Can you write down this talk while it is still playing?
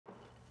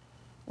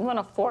You want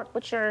a fork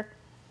with your...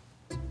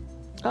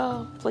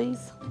 Oh,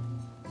 please.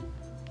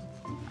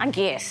 I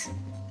guess.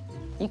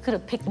 You could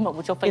have picked them up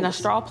with your fingers. In a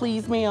straw,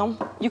 please, ma'am.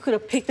 You could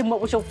have picked them up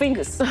with your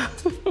fingers.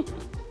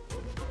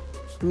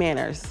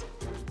 Manners.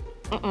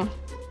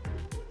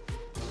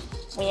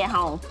 We at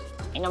home.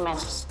 Ain't no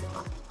manners.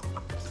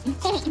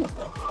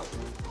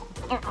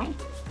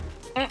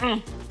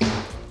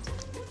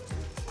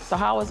 So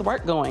how is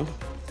work going?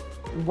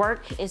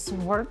 Work is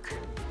work.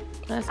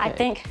 That's good. I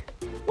think,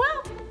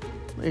 well,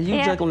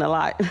 You juggling a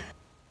lot.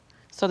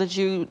 So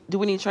do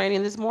we need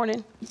training this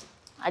morning?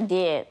 I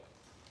did.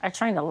 I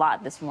trained a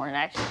lot this morning,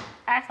 actually.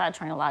 Actually, I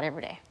train a lot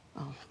every day.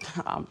 Oh,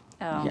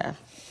 yeah.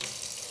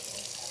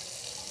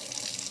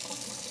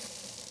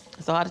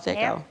 So how did that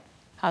go?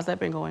 How's that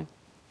been going?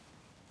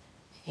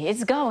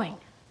 It's going.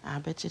 I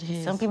bet it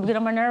is. Some people get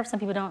on my nerves, some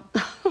people don't.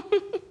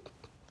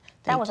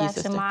 That was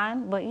actually sister.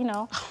 mine, but you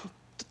know.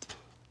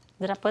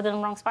 Did I put it in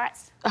the wrong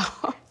spots?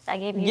 I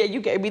gave you. Yeah, you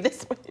gave me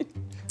this one.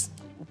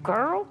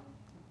 Girl,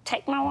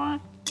 take my one.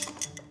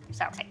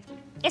 It's all right.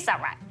 It's all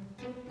right.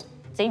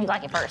 See if you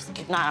like it first.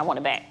 If not, I want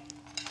it back.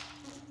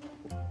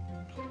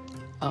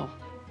 Oh.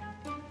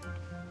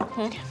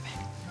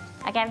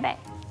 I got it back.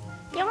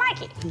 You don't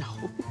like it? No.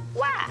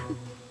 Why?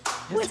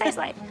 What it taste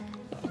like?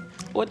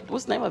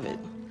 What's the name of it?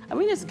 I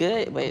mean, it's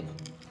good, but,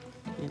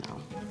 you know.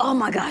 Oh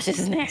my gosh, this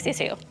is nasty as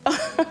hell.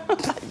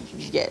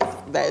 Yes,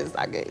 that is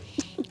not good.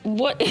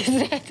 What is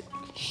that?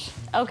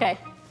 Okay,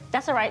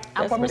 that's all right.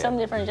 I'll pour me something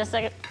different in just a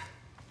second.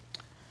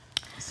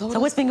 So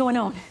what's been going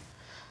on?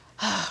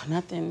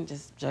 Nothing,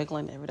 just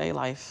juggling everyday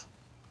life.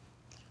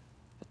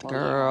 With the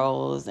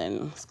girls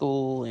and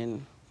school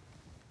and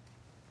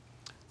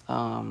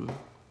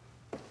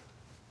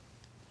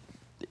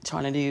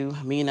trying to do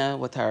Mina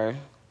with her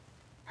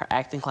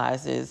acting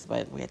classes,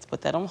 but we had to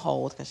put that on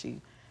hold because she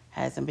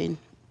hasn't been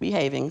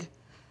behaving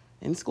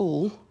in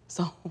school.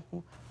 So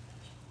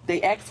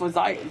they ask for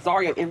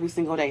Zaria every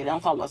single day. They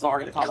don't call her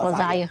Zaria, they call her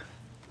Zaya.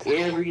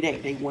 Every day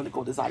they want to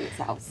go to Zaya's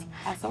house.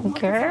 I said, I'm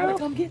Girl, to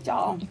come get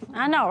y'all.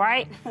 I know,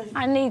 right?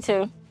 I need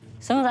to.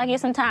 As soon as I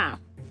get some time.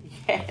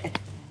 Yeah.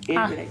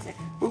 Every day.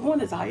 We're going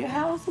to Zaya's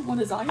house? We're going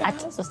to Zaya's house? I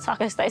just was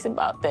talking to Stacey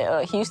about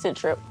the Houston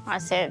trip. I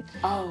said,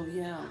 oh,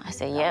 yeah. I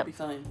said, That'll yep. be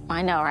fun.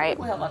 I know, right?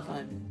 We'll have a lot of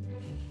fun.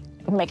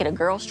 We make it a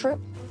girls' trip?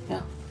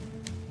 Yeah.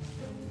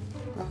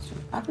 Girls' trip.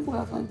 I think we'll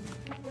have fun.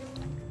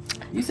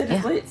 You said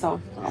it's lit,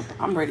 so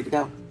I'm ready to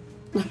go.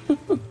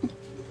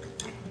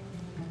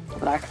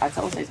 But I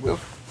told Stacey we'll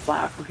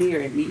fly from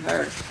here and meet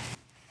her.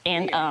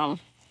 And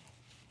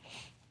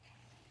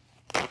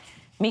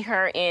meet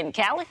her in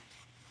Cali?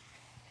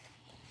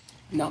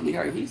 No, meet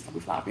her in Houston. We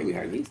fly up here, meet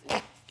her in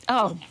Houston.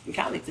 Oh. From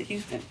Cali to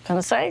Houston.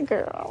 Gonna say,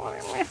 girl, I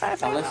want to miss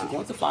that. Unless you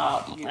want to fly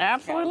out.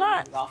 Absolutely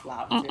not. I'll fly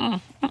out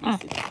to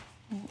Houston.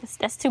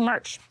 That's too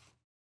much.